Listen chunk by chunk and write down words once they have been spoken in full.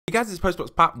Hey guys, it's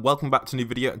Postbox Pat, welcome back to a new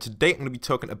video, and today I'm going to be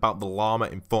talking about the llama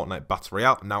in Fortnite Battle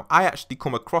Royale. Now, I actually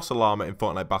come across a llama in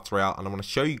Fortnite Battle Royale, and I want to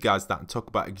show you guys that and talk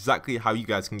about exactly how you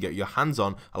guys can get your hands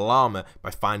on a llama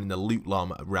by finding the loot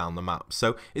llama around the map.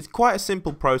 So, it's quite a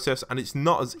simple process, and it's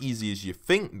not as easy as you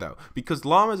think though, because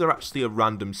llamas are actually a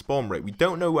random spawn rate. We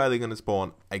don't know where they're going to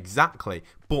spawn exactly,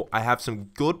 but I have some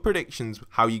good predictions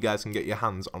how you guys can get your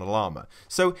hands on a llama.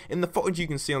 So, in the footage you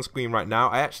can see on screen right now,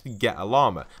 I actually get a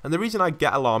llama, and the reason I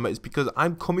get a llama is because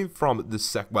I'm coming from the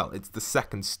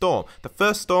second storm. The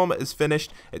first storm is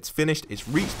finished, it's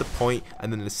reached the point,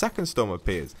 and then the second storm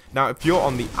appears. Now, if you're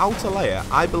on the outer layer,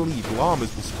 I believe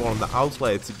llamas will spawn on the outer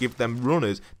layer to give them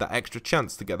runners that extra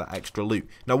chance to get that extra loot.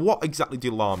 Now, what exactly do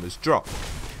llamas drop?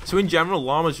 So in general,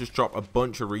 llamas just drop a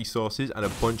bunch of resources and a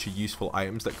bunch of useful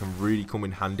items that can really come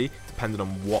in handy depending on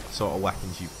what sort of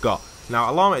weapons you've got. Now,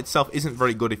 a llama itself isn't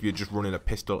very good if you're just running a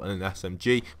pistol and an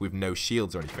SMG with no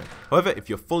shields or anything. However, if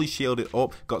you're fully shielded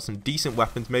up, got some decent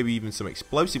weapons, maybe even some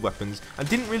explosive weapons, and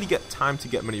didn't really get time to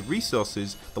get many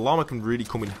resources, the llama can really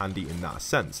come in handy in that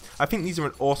sense. I think these are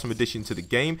an awesome addition to the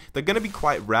game. They're going to be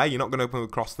quite rare. You're not going to come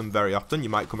across them very often. You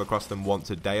might come across them once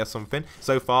a day or something.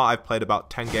 So far, I've played about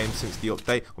 10 games since the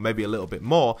update, or maybe a little bit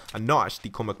more, and not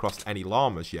actually come across any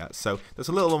llamas yet. So that's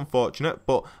a little unfortunate,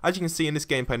 but as you can see in this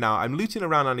gameplay now, I'm looting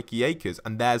around Anarchy Acres,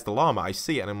 and there's the llama. I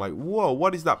see it and I'm like, whoa,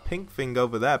 what is that pink thing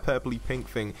over there, purpley pink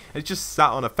thing? And it's just sat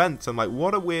on a fence. I'm like,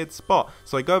 what a weird spot.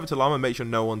 So I go over to llama, make sure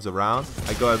no one's around.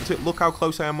 I go over to it, look how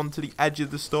close I am onto the edge of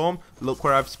the storm. Look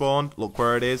where I've spawned, look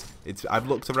where it is. I've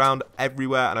looked around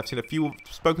everywhere, and I've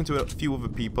spoken to a few other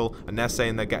people, and they're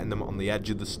saying they're getting them on the edge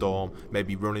of the storm,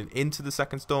 maybe running into the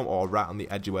second storm or right on the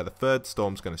edge of where the third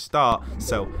storm's going to start.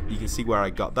 So you can see where I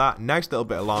got that. Nice little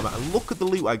bit of llama, and look at the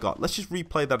loot I got. Let's just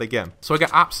replay that again. So I get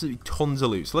absolutely tons of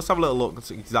loot. So let's have a little look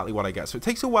at exactly what I get. So it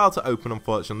takes a while to open,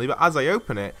 unfortunately, but as I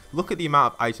open it, look at the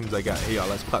amount of items I get here.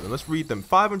 Let's collect them. Let's read them.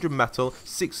 500 metal,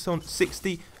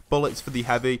 660 bullets for the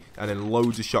heavy, and then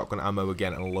loads of shotgun ammo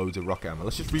again, and loads of rocket ammo.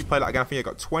 Let's just replay that again.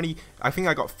 I think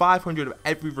I got 500 of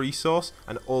every resource,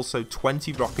 and also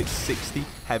 20 rockets, 60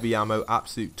 heavy ammo,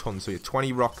 absolute tons. So you have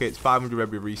 20 rockets, 500 of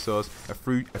every resource, a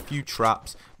few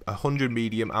traps, 100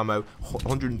 medium ammo,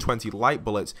 120 light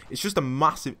bullets. It's just a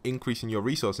massive increase in your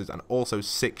resources, and also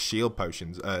 6 shield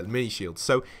potions, mini shields.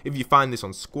 So if you find this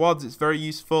on squads, it's very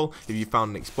useful. If you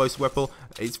found an explosive weapon,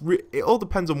 it all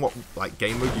depends on what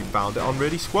game mode you found it on.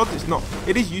 Really, squads,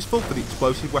 it is useful for the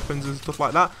explosive weapons and stuff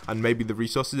like that, and maybe the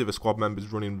resources if a squad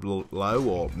member's running low,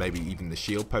 or maybe even the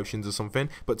shield potions or something.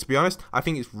 But to be honest, I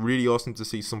think it's really awesome to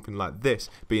see something like this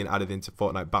being added into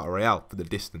Fortnite Battle Royale for the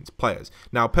distance players.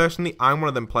 Now, personally, I'm one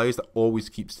of them players that always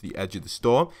keeps to the edge of the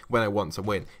storm when I want to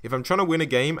win. If I'm trying to win a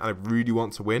game and I really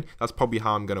want to win, that's probably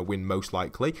how I'm going to win most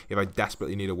likely, if I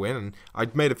desperately need a win. And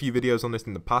I've made a few videos on this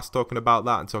in the past talking about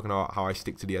that and talking about how I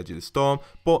stick to the edge of the storm.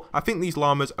 But I think these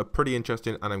llamas are pretty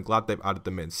interesting, and I'm glad they've added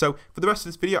them in. So for the rest of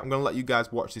this video, I'm going to let you guys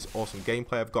watch this awesome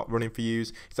gameplay I've got running for you.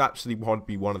 It's actually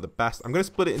probably one of the best. I'm going to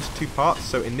split it into 2 parts.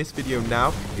 So in this video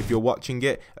now, if you're watching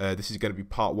it, this is going to be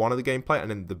part 1 of the gameplay,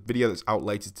 and then the video that's out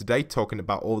later today talking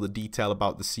about all the detail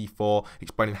about the C4,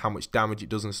 explaining how much damage it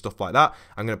does and stuff like that.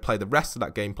 I'm going to play the rest of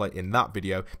that gameplay in that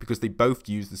video because they both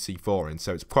use the C4 in,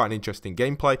 so it's quite an interesting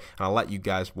gameplay, and I'll let you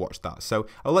guys watch that. So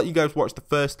I'll let you guys watch the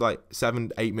first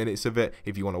 7-8 minutes of it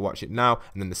if you want to watch it now,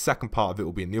 and then the second part of it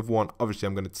will be in the other one. Obviously,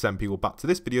 I'm going to send people back to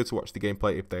this video to watch the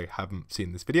gameplay if they haven't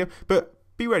seen this video, but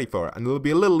be ready for it, and there'll be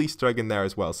a little Easter egg in there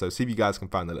as well, so see if you guys can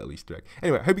find the little Easter egg.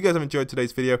 Anyway, hope you guys have enjoyed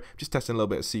today's video. Just testing a little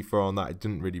bit of C4 on that. I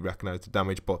didn't really recognize the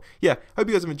damage, but yeah, hope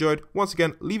you guys have enjoyed. Once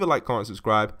again, leave a like, comment,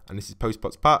 subscribe, and this is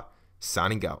Postbox Pat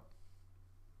signing out.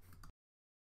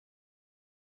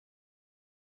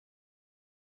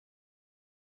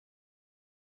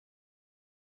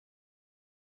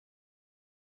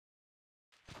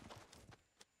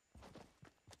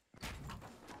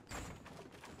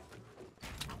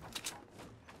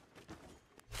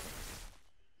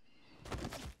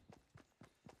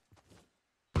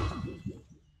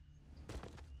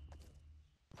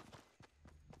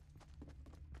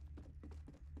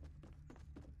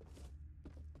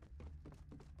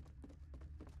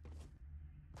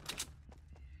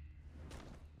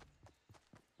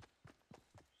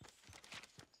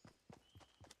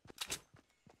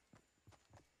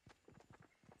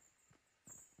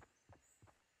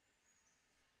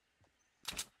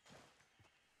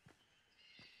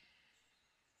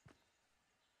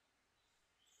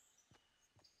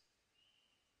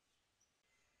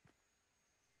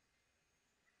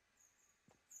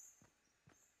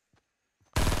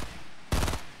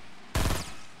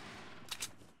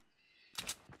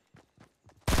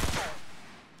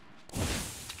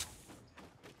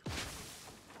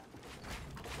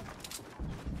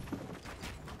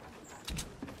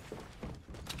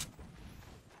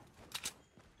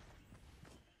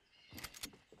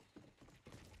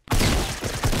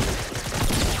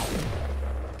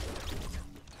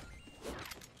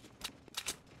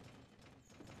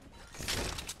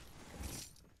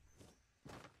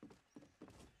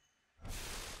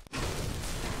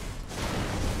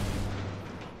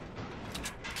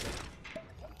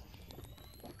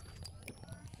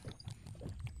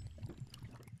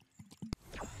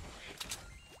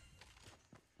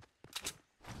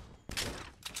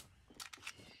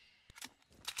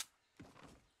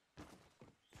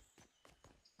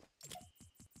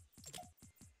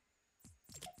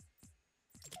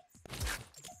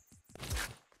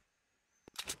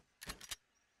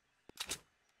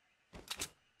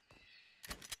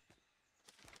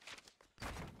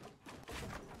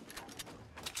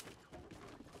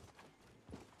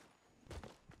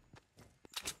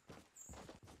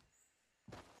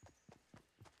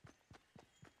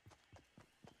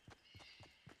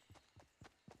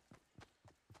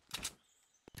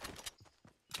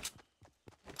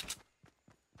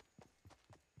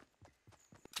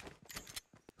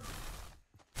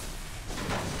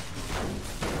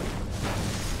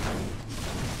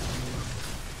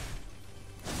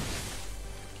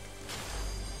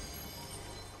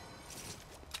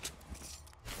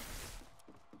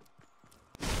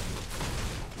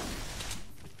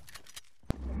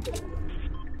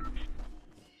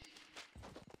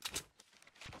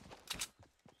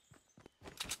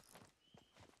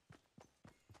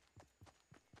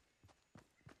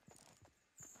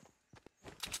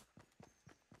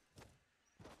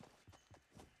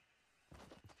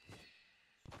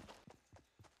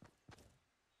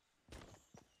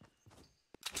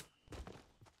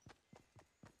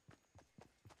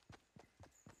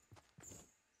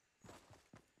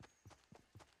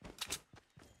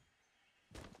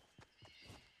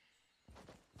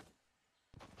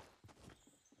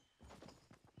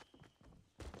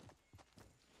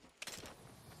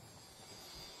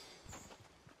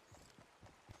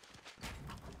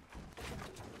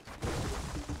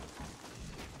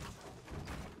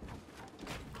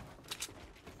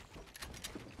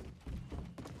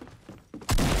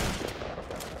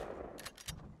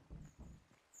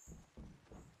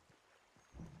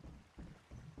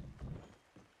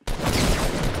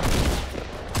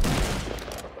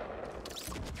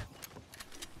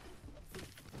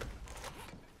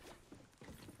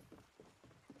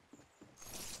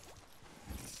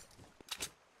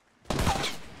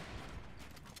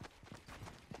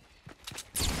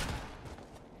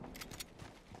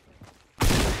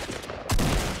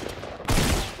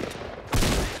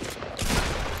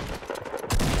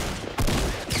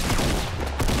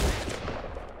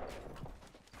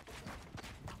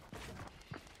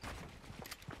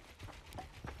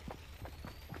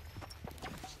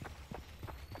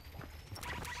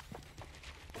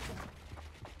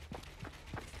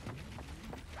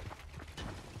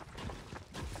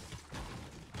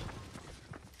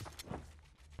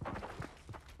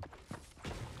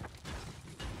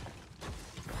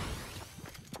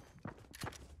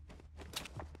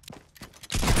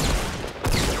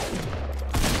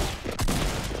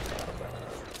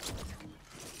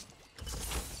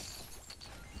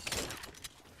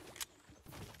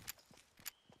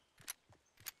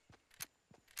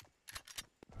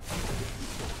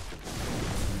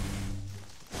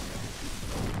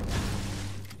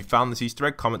 found this Easter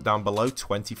egg, comment down below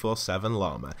 24/7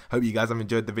 Llama. Hope you guys have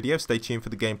enjoyed the video. Stay tuned for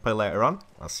the gameplay later on.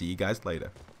 I'll see you guys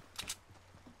later.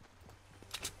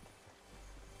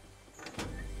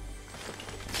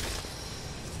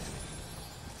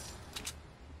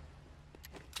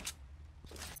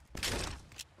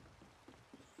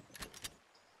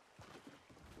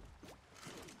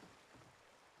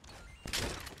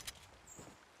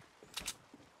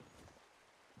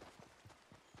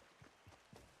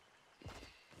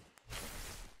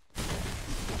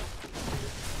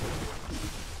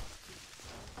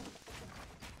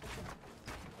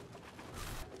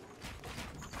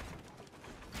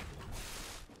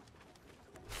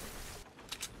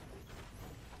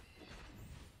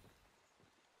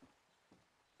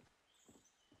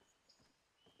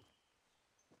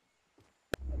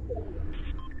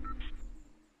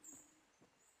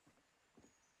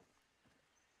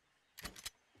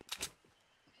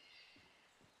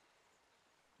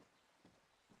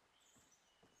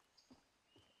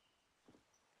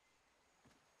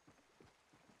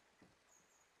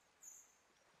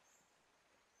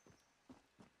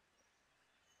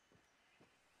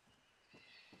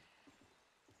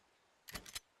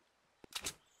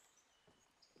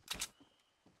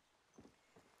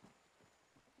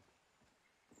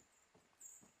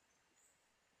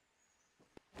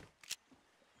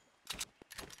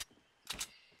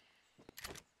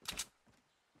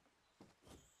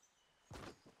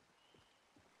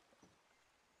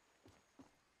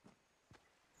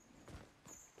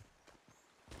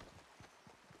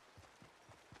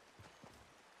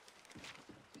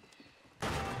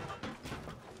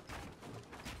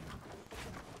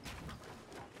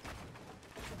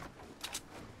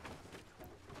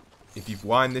 If you've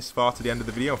wind this far to the end of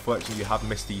the video, unfortunately you have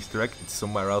missed the Easter egg. It's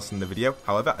somewhere else in the video.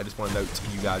 However, I just want to note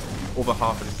to you guys, the other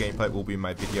half of this gameplay will be in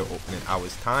my video up in an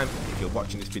hour's time. If you're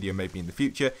watching this video maybe in the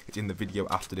future, it's in the video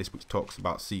after this which talks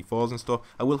about C4s and stuff.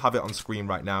 I will have it on screen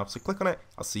right now, so click on it.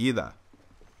 I'll see you there.